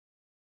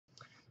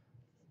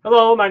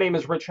Hello, my name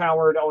is Rich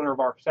Howard, owner of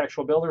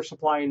Architectural Builder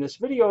Supply, and this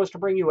video is to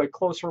bring you a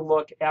closer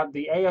look at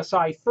the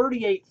ASI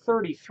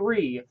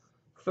 3833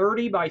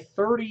 30 by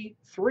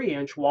 33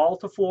 inch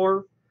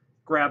wall-to-floor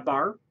grab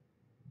bar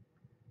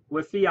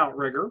with the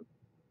outrigger.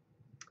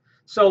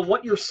 So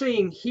what you're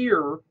seeing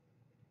here,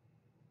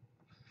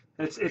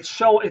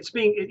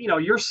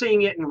 you're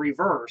seeing it in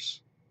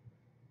reverse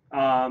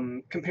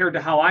compared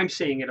to how I'm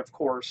seeing it, of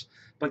course.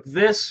 But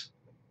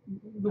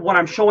what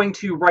I'm showing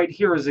to you right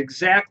here is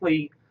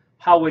exactly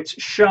how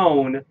it's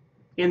shown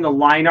in the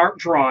line art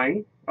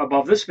drawing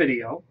above this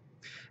video.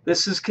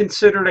 This is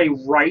considered a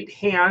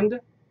right-hand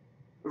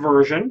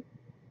version,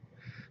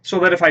 so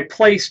that if I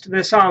placed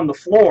this on the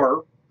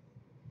floor,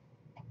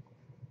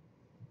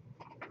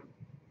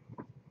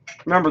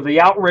 remember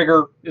the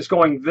outrigger is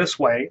going this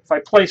way. If I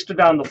placed it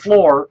on the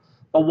floor,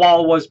 the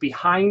wall was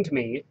behind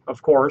me,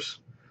 of course.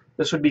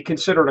 This would be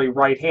considered a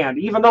right hand,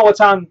 even though it's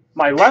on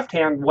my left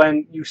hand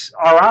when you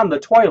are on the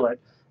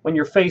toilet. When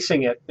you're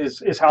facing it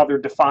is how they're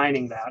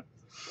defining that.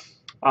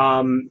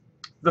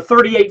 The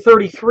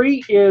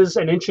 3833 is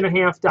an 1.5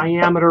 inch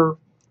diameter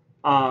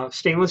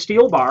stainless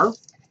steel bar.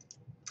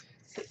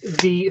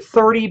 The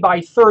 30 by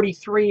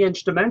 33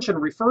 inch dimension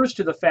refers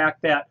to the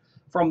fact that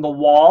from the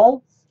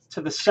wall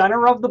to the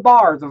center of the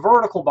bar, the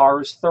vertical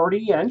bar is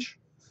 30 inch.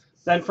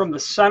 Then from the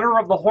center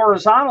of the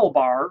horizontal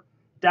bar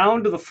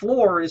down to the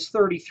floor is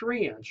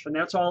 33 inch. And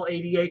that's all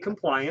ADA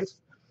compliant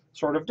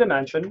sort of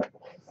dimension.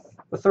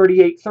 The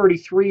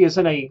 3833 is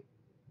in a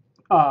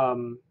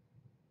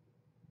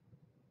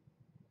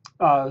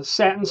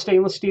satin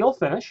stainless steel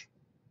finish.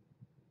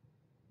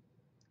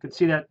 You can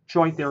see that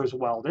joint there is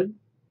welded.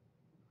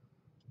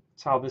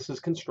 That's how this is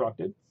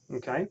constructed.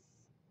 Okay.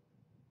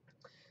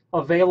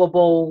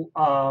 Available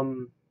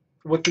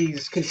with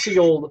these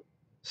concealed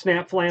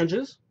snap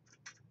flanges.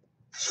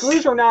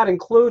 Screws are not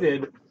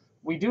included.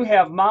 We do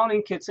have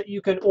mounting kits that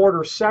you can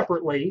order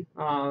separately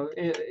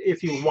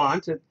if you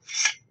want. In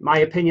my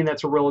opinion,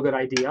 that's a real good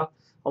idea.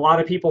 A lot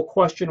of people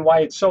question why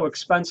it's so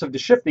expensive to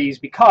ship these,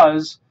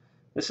 because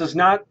this is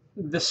not,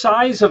 the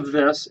size of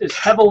this is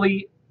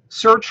heavily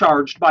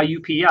surcharged by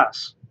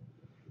UPS.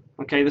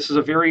 Okay, this is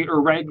a very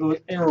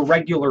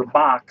irregular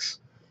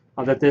box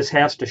that this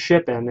has to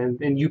ship in,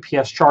 and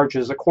UPS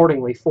charges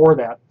accordingly for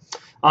that.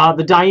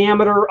 The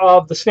diameter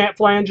of the snap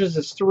flanges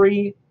is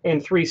 3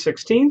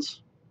 3/16.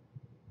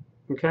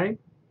 Okay,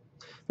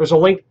 there's a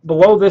link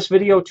below this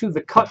video to the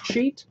cut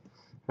sheet,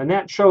 and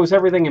that shows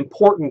everything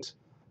important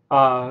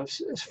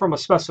from a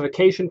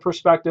specification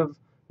perspective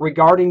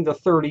regarding the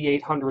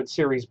 3800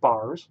 series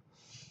bars.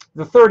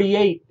 The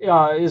 38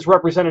 is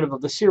representative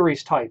of the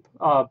series type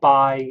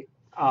by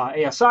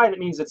ASI. That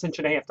means it's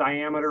 1.5 inch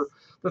diameter.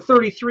 The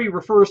 33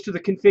 refers to the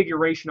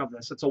configuration of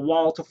this. It's a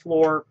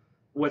wall-to-floor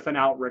with an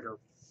outrigger.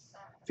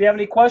 If you have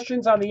any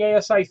questions on the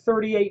ASI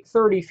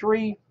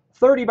 3833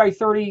 30 by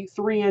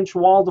 33 inch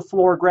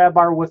wall-to-floor grab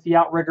bar with the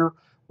outrigger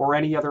or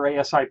any other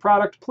ASI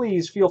product,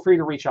 please feel free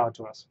to reach out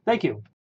to us. Thank you.